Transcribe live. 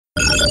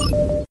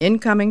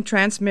Incoming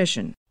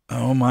transmission.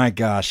 Oh my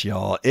gosh,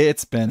 y'all.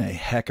 It's been a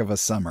heck of a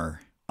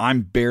summer.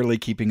 I'm barely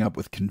keeping up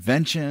with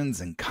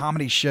conventions and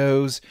comedy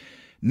shows,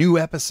 new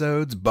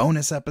episodes,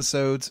 bonus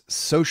episodes,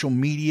 social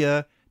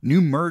media,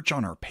 new merch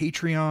on our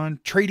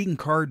Patreon, trading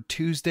card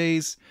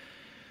Tuesdays.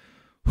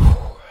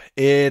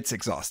 It's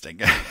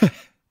exhausting.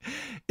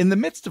 In the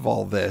midst of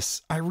all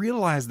this, I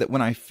realized that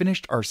when I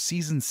finished our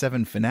Season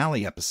 7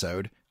 finale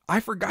episode, I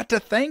forgot to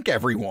thank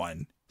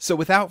everyone. So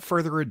without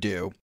further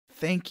ado,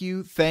 thank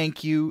you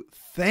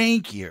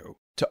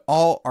to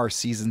all our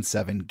Season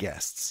 7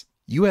 guests.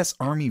 U.S.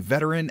 Army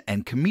veteran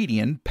and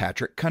comedian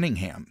Patrick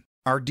Cunningham.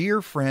 Our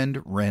dear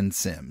friend Ren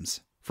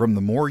Sims. From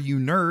The More You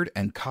Nerd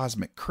and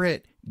Cosmic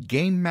Crit,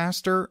 Game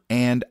Master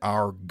and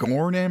our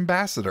Gorn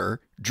ambassador,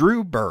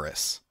 Drew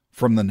Burris.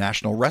 From the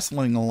National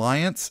Wrestling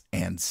Alliance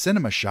and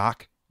Cinema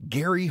Shock,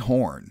 Gary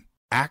Horn.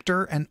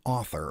 Actor and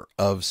author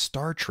of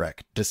Star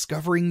Trek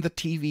Discovering the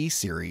TV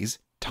series,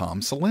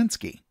 Tom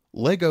Selinsky.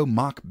 Lego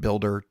mock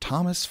builder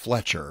Thomas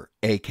Fletcher,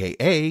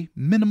 aka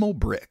Minimal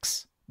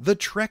Bricks. The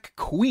Trek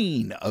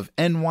Queen of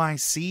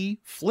NYC,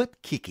 Flip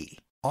Kiki.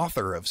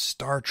 Author of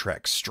Star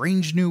Trek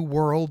Strange New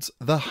Worlds,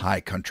 The High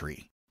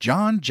Country.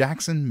 John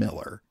Jackson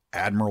Miller.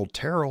 Admiral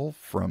Terrell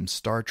from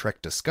Star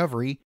Trek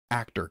Discovery.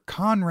 Actor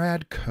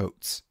Conrad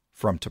Coates.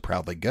 From To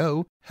Proudly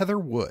Go, Heather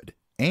Wood.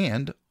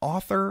 And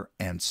author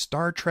and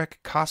Star Trek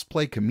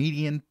cosplay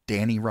comedian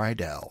Danny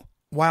Rydell.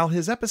 While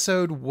his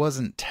episode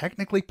wasn't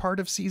technically part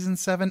of Season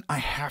 7, I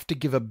have to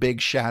give a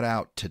big shout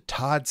out to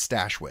Todd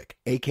Stashwick,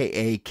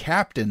 aka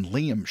Captain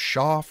Liam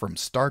Shaw from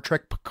Star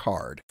Trek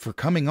Picard, for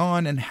coming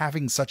on and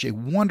having such a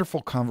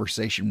wonderful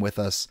conversation with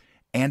us,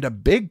 and a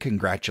big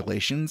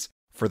congratulations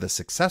for the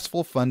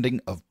successful funding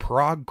of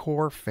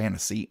Progcore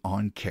Fantasy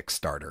on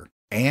Kickstarter.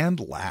 And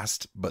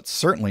last, but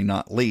certainly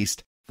not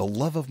least, the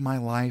love of my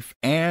life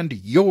and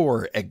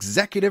your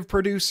executive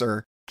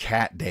producer,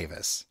 Kat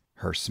Davis.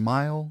 Her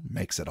smile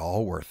makes it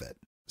all worth it.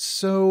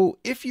 So,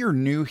 if you're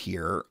new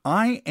here,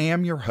 I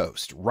am your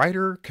host,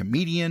 writer,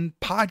 comedian,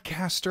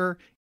 podcaster,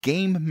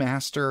 game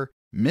master,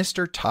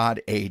 Mr.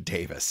 Todd A.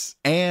 Davis.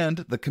 And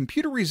the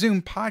Computer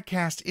Resume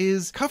podcast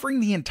is covering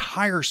the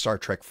entire Star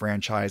Trek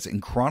franchise in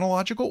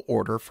chronological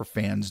order for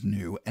fans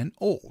new and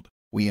old.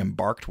 We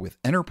embarked with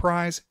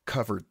Enterprise,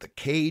 covered The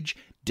Cage,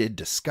 did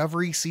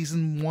Discovery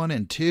Season 1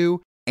 and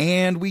 2,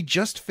 and we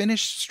just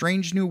finished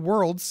Strange New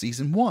Worlds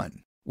Season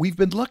 1. We've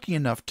been lucky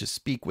enough to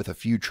speak with a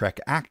few Trek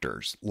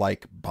actors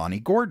like Bonnie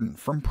Gordon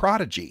from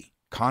Prodigy,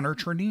 Connor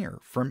Trenier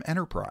from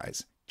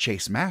Enterprise,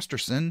 Chase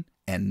Masterson,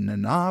 and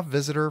Nana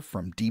Visitor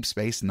from Deep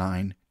Space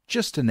Nine,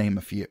 just to name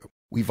a few.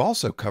 We've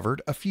also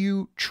covered a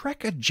few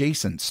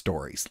Trek-adjacent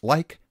stories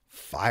like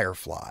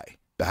Firefly,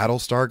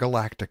 Battlestar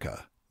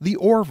Galactica, The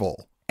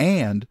Orville,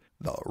 and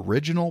the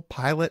original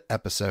pilot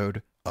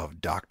episode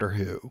of Doctor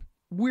Who.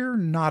 We're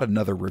not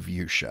another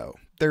review show.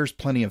 There's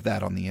plenty of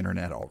that on the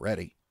internet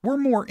already. We're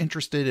more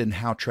interested in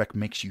how Trek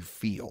makes you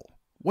feel,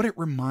 what it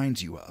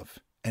reminds you of,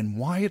 and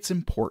why it's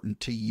important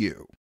to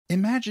you.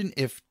 Imagine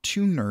if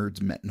two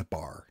nerds met in a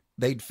bar.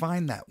 They'd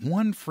find that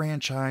one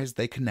franchise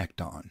they connect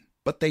on,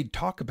 but they'd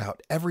talk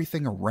about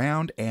everything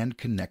around and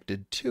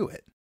connected to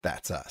it.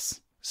 That's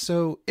us.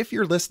 So if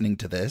you're listening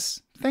to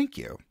this, thank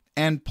you.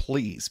 And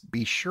please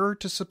be sure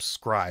to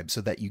subscribe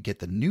so that you get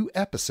the new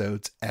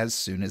episodes as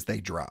soon as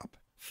they drop.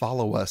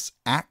 Follow us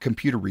at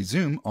Computer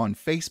Resume on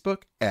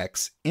Facebook,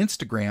 X,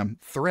 Instagram,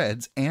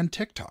 Threads, and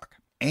TikTok.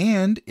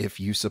 And if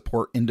you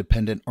support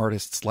independent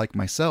artists like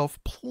myself,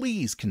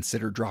 please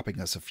consider dropping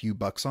us a few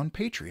bucks on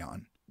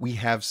Patreon. We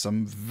have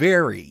some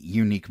very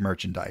unique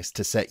merchandise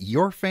to set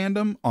your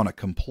fandom on a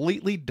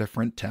completely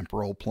different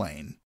temporal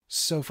plane.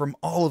 So from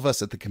all of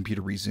us at the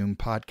Computer Resume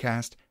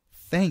podcast,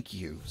 thank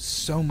you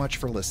so much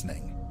for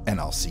listening, and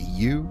I'll see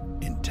you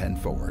in 10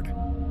 Forward.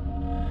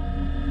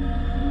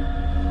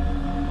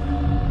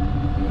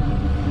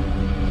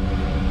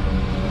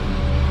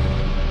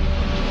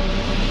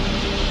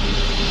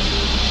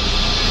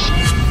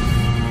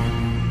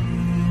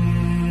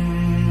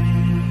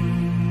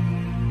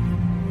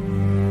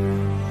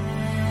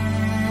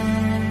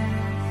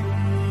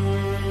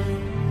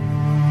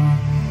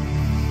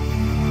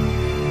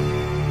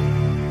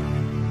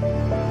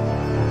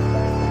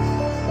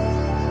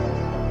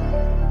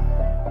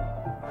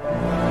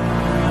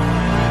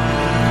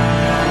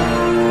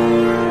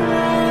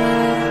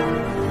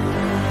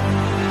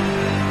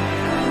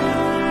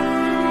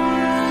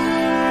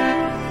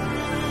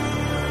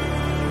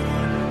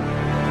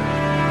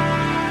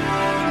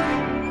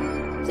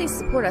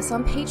 Support us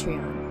on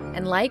Patreon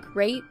and like,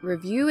 rate,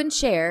 review, and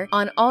share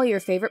on all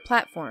your favorite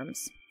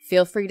platforms.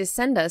 Feel free to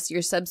send us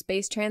your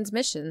subspace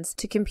transmissions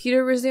to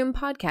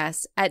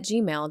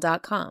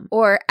computerresumepodcast@gmail.com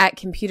or at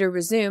Computer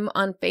Resume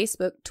on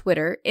Facebook,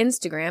 Twitter,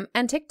 Instagram,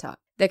 and TikTok.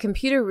 The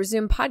Computer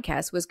Resume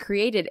podcast was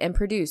created and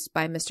produced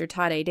by Mr.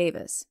 Todd A.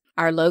 Davis.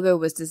 Our logo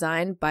was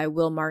designed by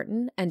Will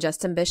Martin and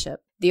Justin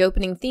Bishop. The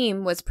opening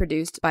theme was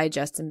produced by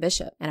Justin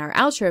Bishop, and our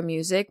outro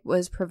music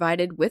was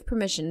provided with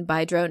permission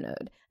by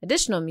DroneNode.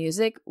 Additional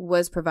music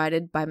was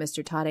provided by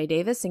Mr. Todd A.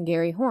 Davis and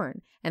Gary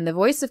Horn, and the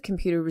voice of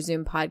Computer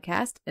Resume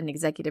podcast and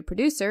executive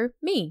producer,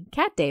 me,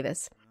 Kat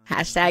Davis.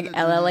 Hashtag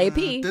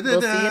LLAP.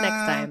 We'll see you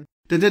next time.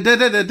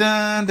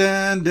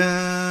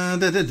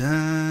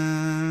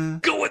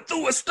 Going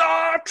through a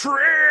Star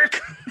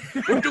Trek.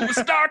 We're doing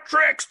Star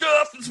Trek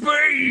stuff in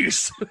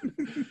space.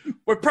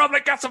 We probably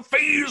got some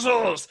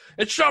phasers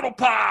and shuttle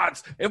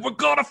pods, and we're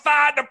gonna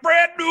find a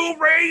brand new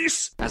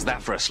race. How's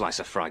that for a slice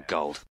of fried gold?